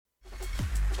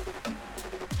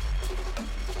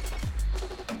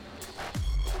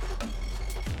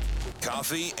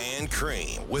Coffee and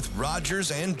Cream with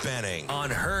Rogers and Benning on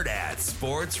Hurrdat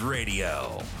Sports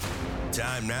Radio.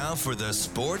 Time now for the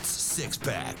Sports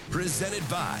Six-Pack, presented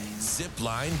by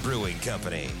Zipline Brewing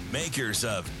Company, makers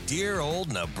of Dear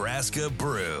Old Nebraska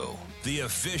Brew, the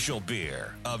official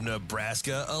beer of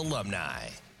Nebraska alumni.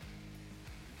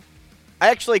 I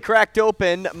actually cracked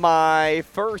open my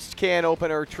first can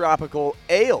opener tropical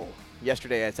ale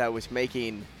yesterday as I was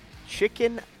making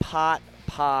chicken pot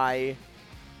pie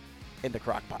in the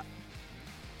crock pot.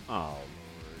 Oh, Lord.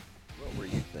 What were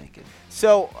you thinking?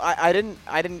 So I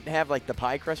didn't have like the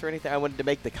pie crust or anything. I wanted to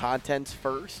make the contents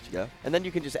first. Yeah. And then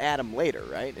you can just add them later,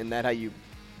 right? Isn't that how you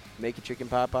make a chicken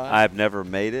pot pie? I've never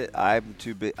made it. I'm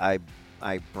too big. I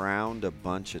browned a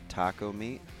bunch of taco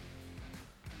meat,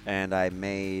 and I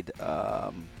made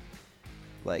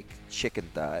like chicken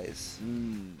thighs.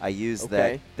 I used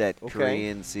that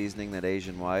Korean seasoning that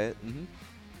Asian Wyatt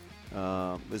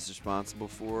is responsible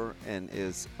for, and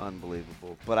is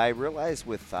unbelievable. But I realized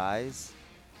with thighs,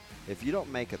 if you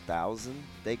don't make 1,000,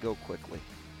 they go quickly.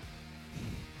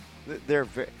 They're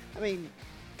very. I mean,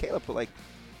 Caleb put like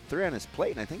 3 on his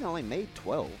plate, and I think I only made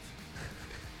 12.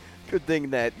 Good thing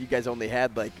that you guys only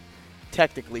had like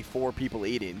technically 4 people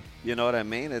eating. You know what I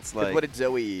mean? It's like, what did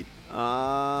Zoe eat?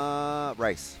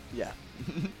 Rice. Yeah.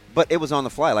 But it was on the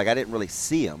fly. Like, I didn't really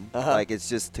see them. Uh-huh. Like, it's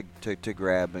just to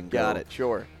grab and go. Got it.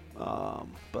 Sure.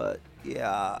 But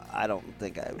yeah, I don't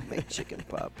think I would make chicken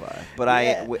pot pie. But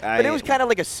but it was kind of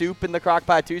like a soup in the crock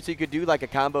pot too, so you could do like a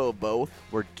combo of both.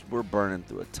 We're burning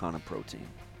through a ton of protein.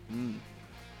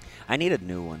 I need a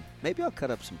new one. Maybe I'll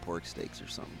cut up some pork steaks or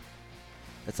something.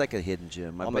 It's like a hidden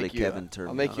gem. My buddy Kevin turned.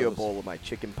 I'll make you a bowl of my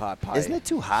chicken pot pie. Isn't it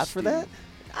too hot for that?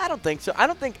 I don't think so. I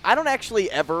don't actually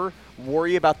ever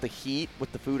worry about the heat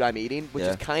with the food I'm eating, which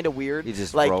is kind of weird. You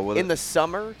just like roll with in it? the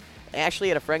summer, Ashley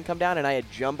had a friend come down and I had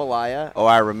jambalaya. Oh,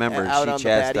 I remember. Out She on the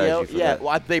chastised patio. you for Yeah, that.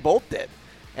 well, they both did.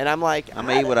 And I'm like, I'm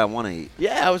going to eat what I want to eat.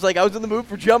 yeah, I was in the mood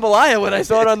for jambalaya when I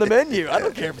saw it on the menu. I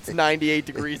don't care if it's 98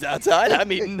 degrees outside.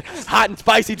 I'm eating hot and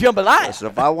spicy jambalaya. Listen,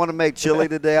 if I want to make chili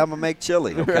today, I'm going to make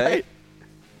chili, okay? Right?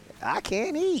 I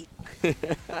can't eat.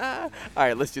 All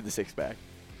right, let's do the six-pack.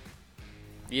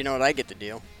 You know what I get to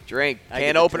do? Drink. I get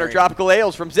Can to opener drink. tropical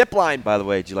ales from Zipline. By the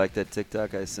way, did you like that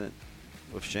TikTok I sent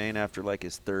with Shane after like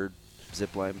his 3rd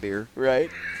Zipline beer?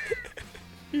 Right?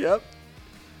 Yep.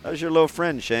 How's your little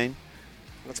friend, Shane?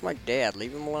 That's my dad.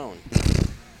 Leave him alone.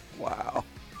 Wow.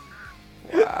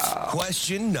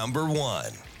 Question number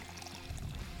 1.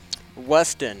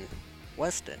 Weston.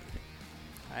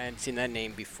 I hadn't seen that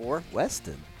name before.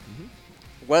 Weston.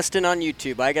 Weston on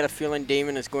YouTube. I got a feeling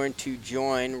Damon is going to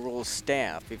join Rule's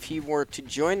staff. If he were to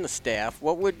join the staff,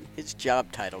 what would his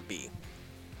job title be?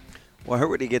 Where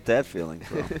would he get that feeling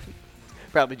from?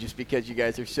 Probably just because you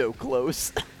guys are so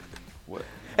close. What?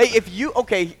 Hey,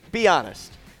 be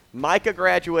honest. Micah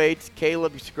graduates.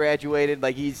 Caleb's graduated.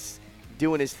 Like, he's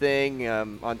doing his thing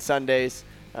on Sundays.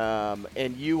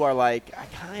 And you are like, I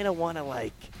kind of want to,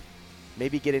 like,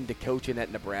 maybe get into coaching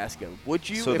at Nebraska. Would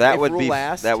you? So if Rule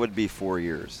asked? that would be 4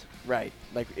 years. Right.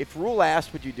 Like, if Rule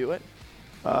asked, would you do it?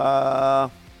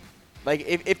 Like,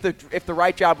 if the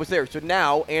right job was there. So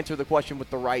now, answer the question with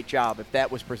the right job if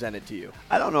that was presented to you.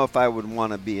 I don't know if I would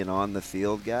want to be an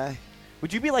on-the-field guy.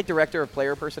 Would you be like director of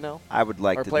player personnel? I would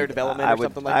like or to player do, development I or would,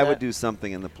 something like I that? would do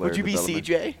something in the player Would you be development.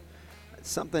 CJ?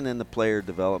 Something in the player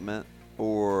development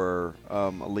or a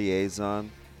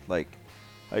liaison, like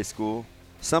high school.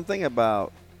 Something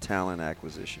about talent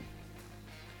acquisition.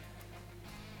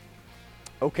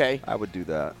 Okay. I would do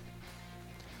that.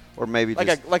 Or maybe Like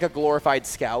just, a glorified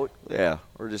scout yeah,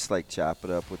 or just like chop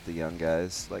it up with the young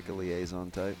guys, like a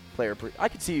liaison type. player. I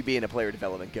could see you being a player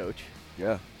development coach.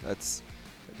 Yeah, that'd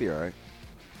be all right.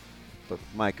 But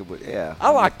Micah would, yeah.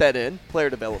 I'll lock that in. Player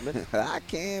development. I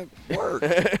can't work.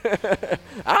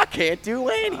 I can't do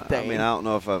anything. I mean, I don't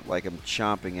know if I'm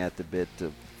chomping at the bit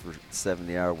for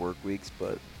 70-hour work weeks,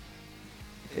 but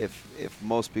if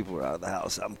most people are out of the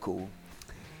house, I'm cool.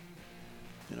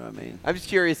 You know what I mean? I'm just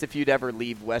curious if you'd ever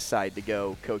leave Westside to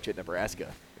go coach at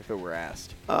Nebraska, if it were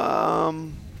asked.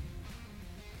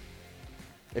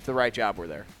 If the right job were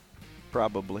there.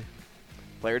 Probably.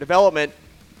 Player development.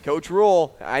 Coach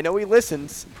Rule, I know he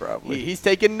listens. Probably. He's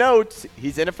taking notes.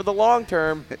 He's in it for the long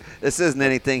term. This isn't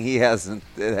anything it hasn't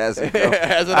Hasn't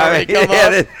already come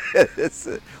up?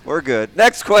 We're good.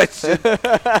 Next question.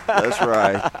 That's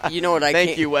right. You know what I can't.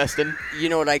 Thank you, Weston. You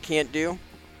know what I can't do?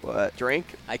 What? Drink?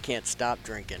 I can't stop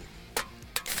drinking.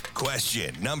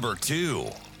 Question number 2.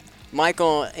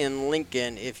 Michael and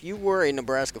Lincoln, if you were a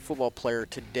Nebraska football player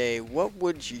today, what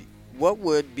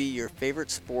would be your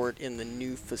favorite sport in the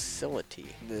new facility?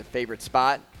 The favorite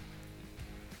spot?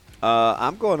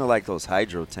 I'm going to like those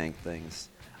hydro tank things.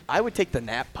 I would take the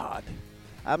nap pod.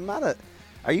 I'm not a.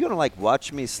 Are you gonna like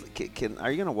watch me?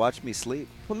 Are you gonna watch me sleep?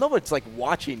 Well, no one's like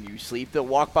watching you sleep. They'll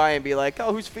walk by and be like,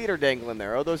 "Oh, whose feet are dangling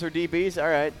there? Oh, those are DBs. All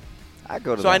right." I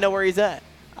go to. So I know where he's at.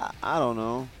 I don't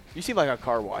know. You seem like a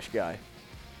car wash guy.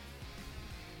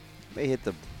 May hit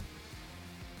the.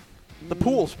 The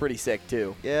pool's pretty sick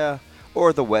too. Yeah,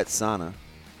 or the wet sauna.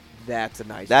 That's a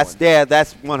nice That's one. yeah.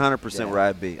 That's 100% Yeah. where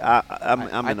I'd be.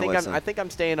 I'm in the wet sauna. I think I'm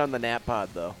staying on the nap pod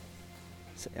though.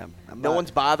 Yeah, I'm No not- one's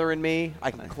bothering me.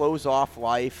 I can close off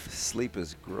life. Sleep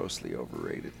is grossly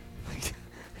overrated.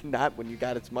 Not when you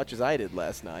got as much as I did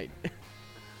last night,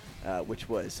 which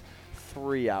was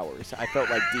 3 hours. I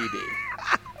felt like DB.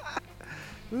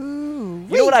 You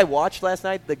know what I watched last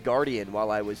night? The Guardian, while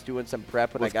I was doing some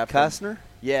prep when With I got Costner?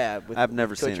 Yeah, with I've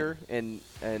never seen Kutcher and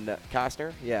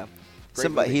Costner. Yeah, Great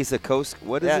Somebody. movie. He's a coast.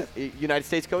 What is yeah, it? United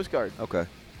States Coast Guard. Okay.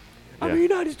 I'm a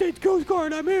United States Coast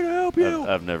Guard. I'm here to help you.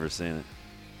 I've never seen it.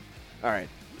 All right.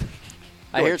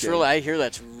 I Go hear ahead, Jay. I hear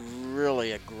that's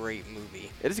really a great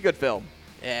movie. It is a good film.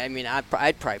 Yeah, I mean, I'd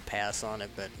probably pass on it,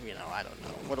 but I don't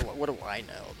know. What do I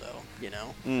know though?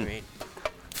 I mean,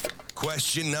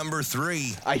 Question number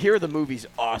 3. I hear the movie's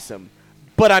awesome,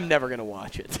 but I'm never gonna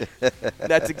watch it.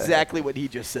 That's exactly what he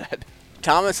just said.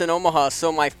 Thomas in Omaha.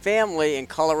 So my family in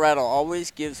Colorado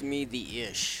always gives me the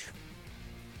ish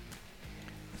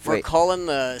for Wait. calling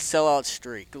the sellout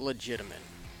streak legitimate.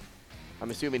 I'm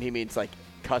assuming he means like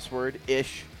cuss word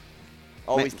ish.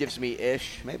 Always Ma- gives me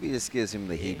ish. Maybe this gives him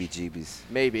the heebie-jeebies.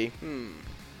 Maybe. All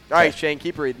right, Shane,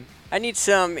 keep reading. I need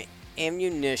some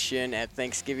ammunition at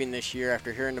Thanksgiving this year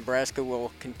after hearing Nebraska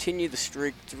will continue the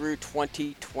streak through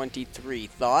 2023.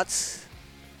 Thoughts?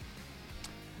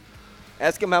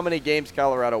 Ask him how many games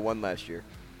Colorado won last year.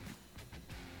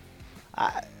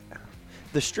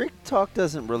 The streak talk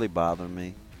doesn't really bother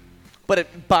me. But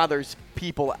it bothers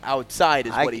people outside,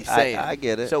 is what he's saying. I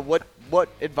get it. So what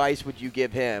advice would you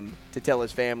give him to tell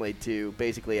his family to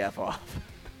basically F off?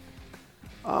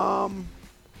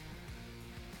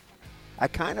 I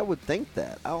kind of would think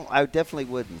that. I definitely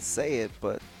wouldn't say it,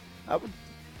 but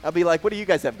I'll be like, what do you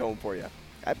guys have going for you?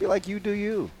 I'd be like, you do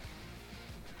you.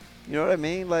 You know what I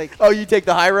mean? Like, Oh, you take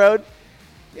the high road?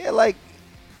 yeah, like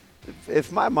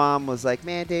if my mom was like,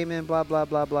 man, Damon, blah blah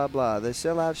blah blah blah, the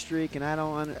sellout streak, and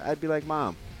I'd be like,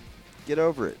 Mom, get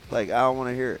over it. Like, I don't want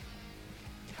to hear it.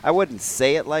 I wouldn't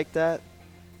say it like that,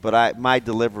 but my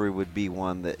delivery would be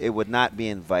one that it would not be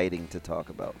inviting to talk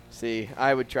about. See,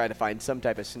 I would try to find some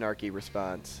type of snarky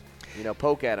response.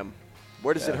 Poke at him.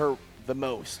 Where does it hurt the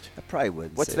most? I probably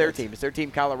wouldn't. What's say their that. team? Is their team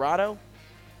Colorado?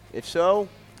 If so,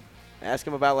 ask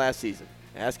him about last season.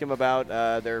 Ask him about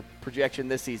their projection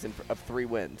this season of 3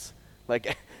 wins.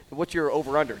 Like, what's your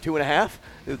over-under? 2.5?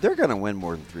 Dude, they're gonna win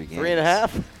more than 3 games.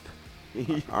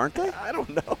 3.5? Aren't they? I don't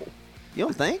know. You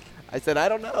don't think? I said I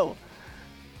don't know.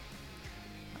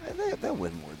 They'll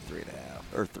win more than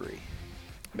 3.5 or 3.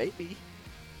 Maybe.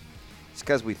 It's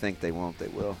because we think they won't. They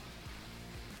will.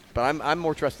 But I'm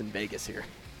more trusting Vegas here.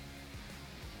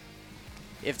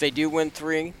 If they do win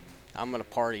 3, I'm gonna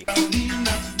party.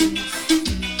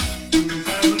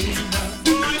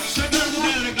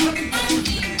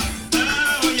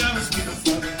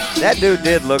 That dude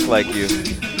did look like you.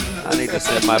 I need to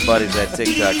send my buddies that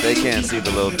TikTok. They can't see the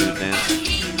little dude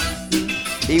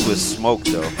dance. He was smoked,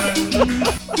 though.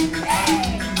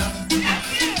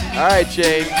 All right,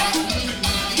 Shane.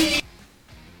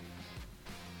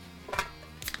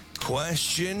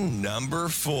 Question number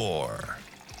 4.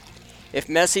 If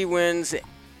Messi wins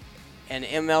an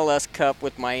MLS Cup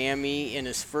with Miami in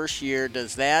his first year,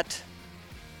 does that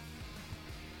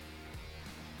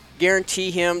guarantee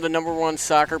him the number 1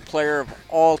 soccer player of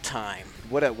all time?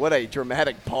 What a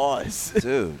dramatic pause.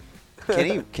 Dude,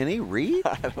 can he read?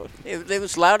 It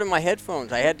was loud in my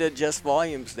headphones. I had to adjust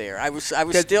volumes there. I was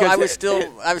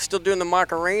still doing the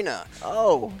Macarena.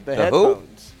 Oh, the The who?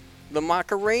 headphones. The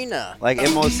Macarena. Like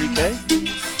M-O-C-K?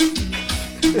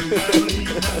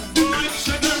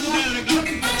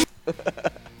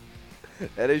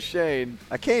 That is Shane.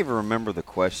 I can't even remember the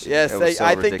question. Yes, It was so I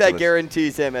think that ridiculous.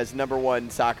 guarantees him as number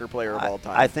 1 soccer player of all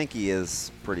time. I think he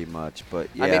is pretty much, but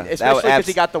yeah. I mean, that would especially because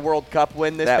he got the World Cup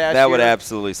win this past year. that would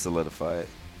absolutely solidify it.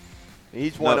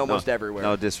 He's won No- almost no- everywhere.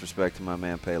 No disrespect to my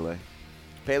man Pele.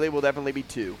 Pele will definitely be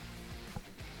 2.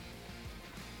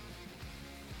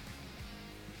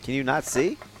 Can you not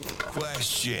see?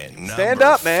 Question number Stand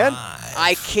up, man. 5.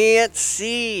 I can't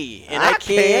see, and I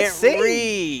can't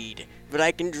read, but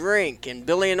I can drink. And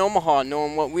Billy in Omaha,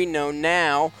 knowing what we know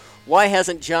now, why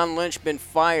hasn't John Lynch been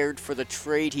fired for the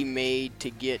trade he made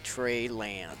to get Trey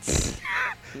Lance?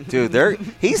 Dude,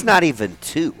 he's not even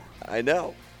 2. I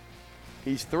know.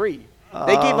 He's 3.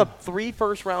 They gave up 3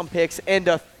 first-round picks and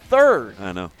a third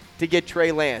I know. to get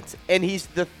Trey Lance, and he's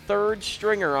the 3rd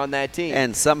stringer on that team.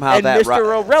 And somehow and that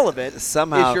Mr. Irrelevant is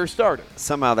your starter.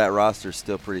 Somehow that roster's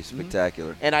still pretty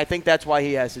spectacular. And I think that's why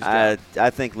he has his job. I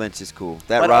think Lynch is cool.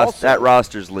 But That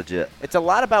roster's legit. It's a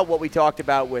lot about what we talked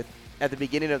about at the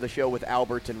beginning of the show with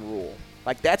Albert and Rule.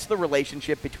 Like, that's the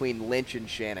relationship between Lynch and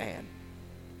Shanahan.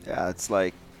 Yeah, it's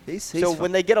like he's so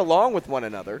when they get along with one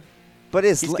another. But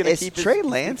is keep Trey his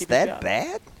Lance job. that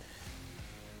bad?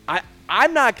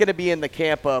 I'm not going to be in the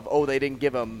camp of, they didn't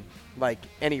give him, like,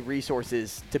 any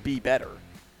resources to be better.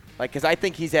 Like, because I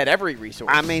think he's had every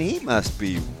resource. I mean, he must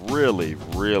be really,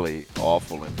 really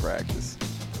awful in practice.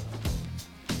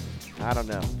 I don't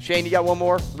know. Shane, you got one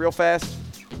more real fast?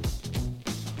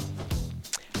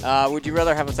 Would you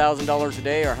rather have $1,000 a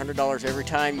day or $100 every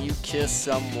time you kiss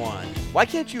someone? Why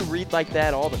can't you read like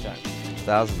that all the time?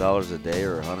 $1,000 a day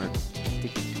or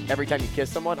 $100? Every time you kiss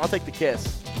someone? I'll take the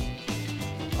kiss.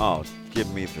 Oh,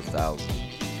 give me the 1,000.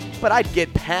 But I'd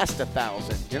get past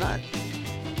 1,000. You're not.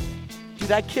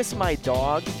 Dude, I kiss my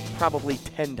dog probably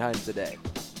 10 times a day.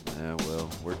 Yeah, well,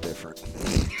 we're different.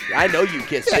 I know you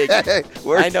kiss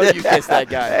Biggie. I know you kiss that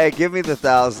guy. Hey, give me the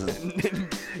 1,000.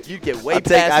 You'd get way I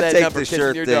past that take number the kissing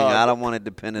shirt your thing. dog. I don't want it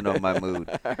dependent on my mood.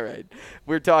 All right.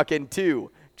 We're talking to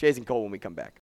Jason Cole when we come back.